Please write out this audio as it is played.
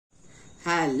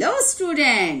Hello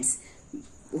students,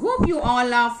 hope you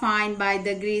all are fine by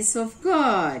the grace of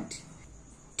God.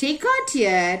 Take out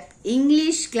your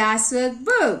English classwork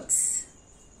books.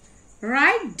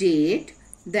 Write date,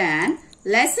 then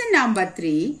lesson number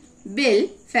 3, Bill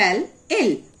fell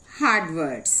ill, hard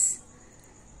words.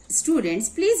 Students,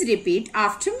 please repeat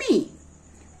after me.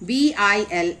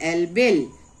 B-I-L-L, Bill.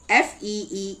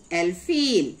 F-E-E-L,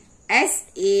 feel.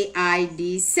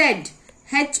 S-A-I-D, said.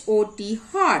 H-O-T,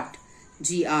 hot.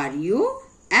 G-R-U-M-P-Y,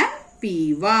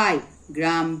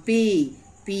 grumpy.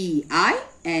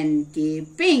 P-I-N-K,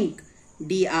 pink.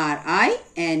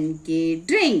 D-R-I-N-K,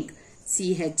 drink.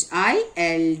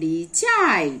 C-H-I-L-D,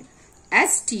 child.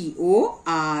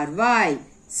 S-T-O-R-Y,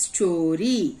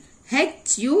 story.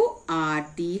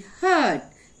 H-U-R-T, hurt.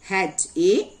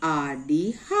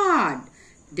 H-A-R-D, hard.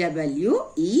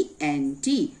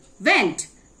 W-E-N-T, went.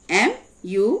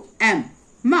 M-U-M,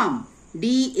 mum.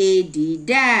 D-A-D,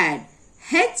 dad.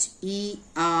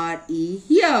 H-E-R-E,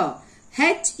 here.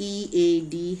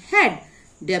 H-E-A-D, head.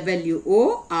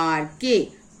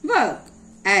 W-O-R-K, work.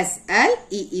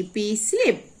 S-L-E-E-P,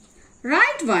 slip.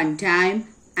 Write one time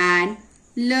and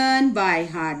learn by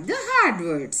heart the hard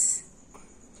words.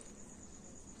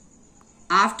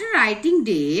 After writing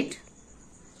date,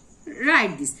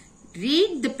 write this.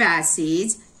 Read the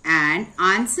passage and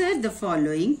answer the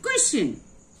following question.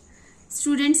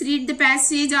 Students, read the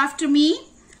passage after me.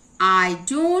 I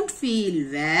don't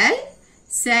feel well,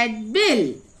 said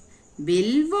Bill.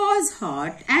 Bill was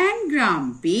hot and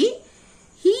grumpy.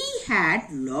 He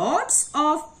had lots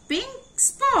of pink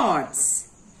spots.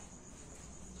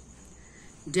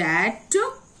 Dad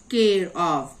took care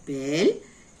of Bill.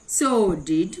 So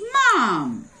did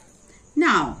Mom.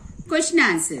 Now, question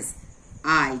answers.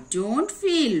 I don't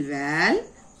feel well.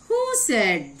 Who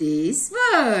said these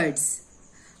words?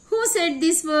 Who said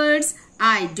these words?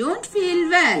 I don't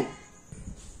feel well.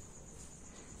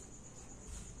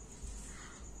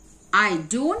 I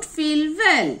don't feel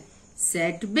well,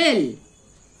 said Bill.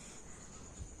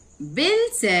 Bill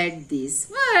said these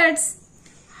words.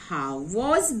 How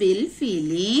was Bill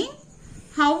feeling?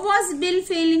 How was Bill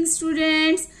feeling,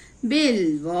 students?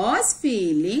 Bill was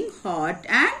feeling hot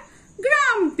and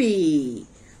grumpy.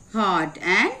 Hot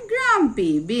and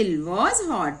grumpy. Bill was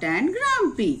hot and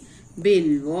grumpy.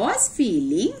 Bill was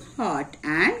feeling hot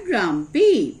and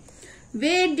grumpy.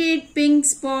 Where did pink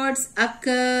spots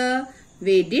occur?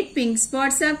 Where did pink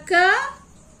spots occur?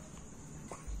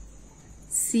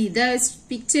 See the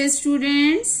picture,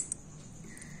 students.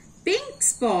 Pink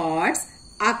spots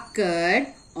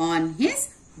occurred on his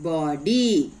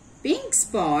body. Pink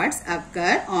spots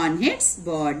occur on his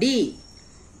body.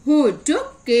 Who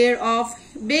took care of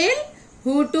Bill?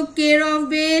 Who took care of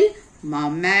Bill?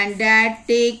 Mom and Dad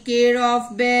take care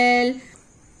of Bill.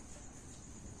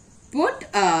 Put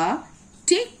a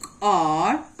tick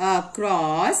or a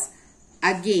cross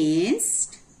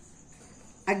against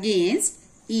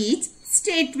each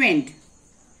statement.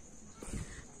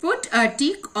 Put a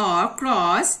tick or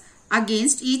cross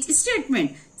against each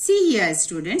statement. See here,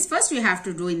 students. First we have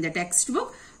to do in the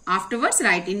textbook. Afterwards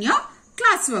write in your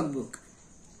classwork book.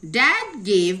 Dad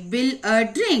gave Bill a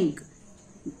drink.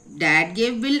 Dad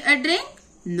gave Bill a drink?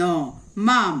 No.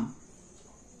 Mom.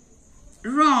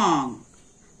 Wrong.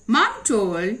 Mom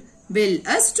told Bill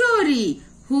a story.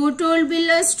 Who told Bill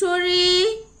a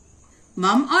story?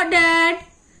 Mom or Dad?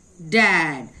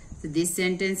 Dad. So this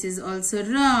sentence is also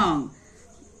wrong.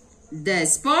 The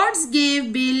spots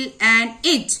gave Bill an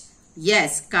itch.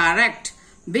 Yes, correct.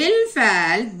 Bill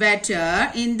felt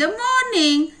better in the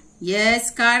morning.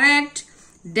 Yes, correct.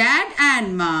 Dad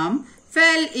and Mom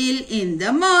fell ill in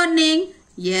the morning.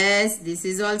 Yes, this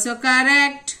is also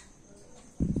correct.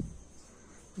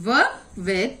 Work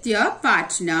with your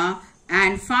partner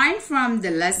and find from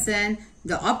the lesson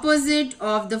the opposite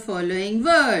of the following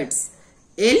words.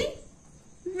 Ill,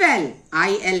 well.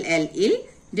 I-L-L, ill.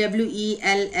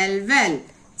 W-E-L-L, well.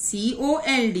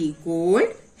 C-O-L-D,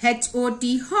 cold.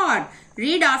 H-O-T, hot.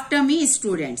 Read after me,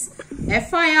 students.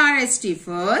 F-I-R-S-T,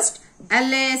 first.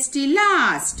 L-A-S-T,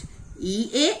 last.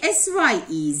 E-A-S-Y,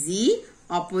 easy.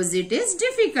 Opposite is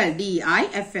difficult.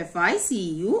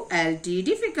 D-I-F-F-I-C-U-L-T,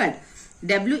 difficult.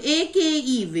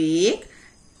 W-A-K-E, wake.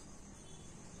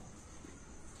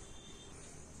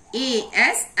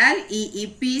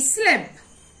 A-S-L-E-E-P, slip.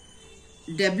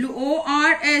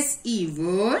 W-O-R-S-E,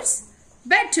 words.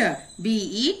 Better.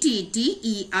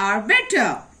 B-E-T-T-E-R,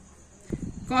 better.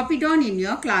 Copy down in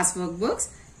your classwork books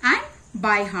and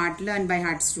by heart, learn by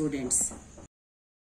heart, students.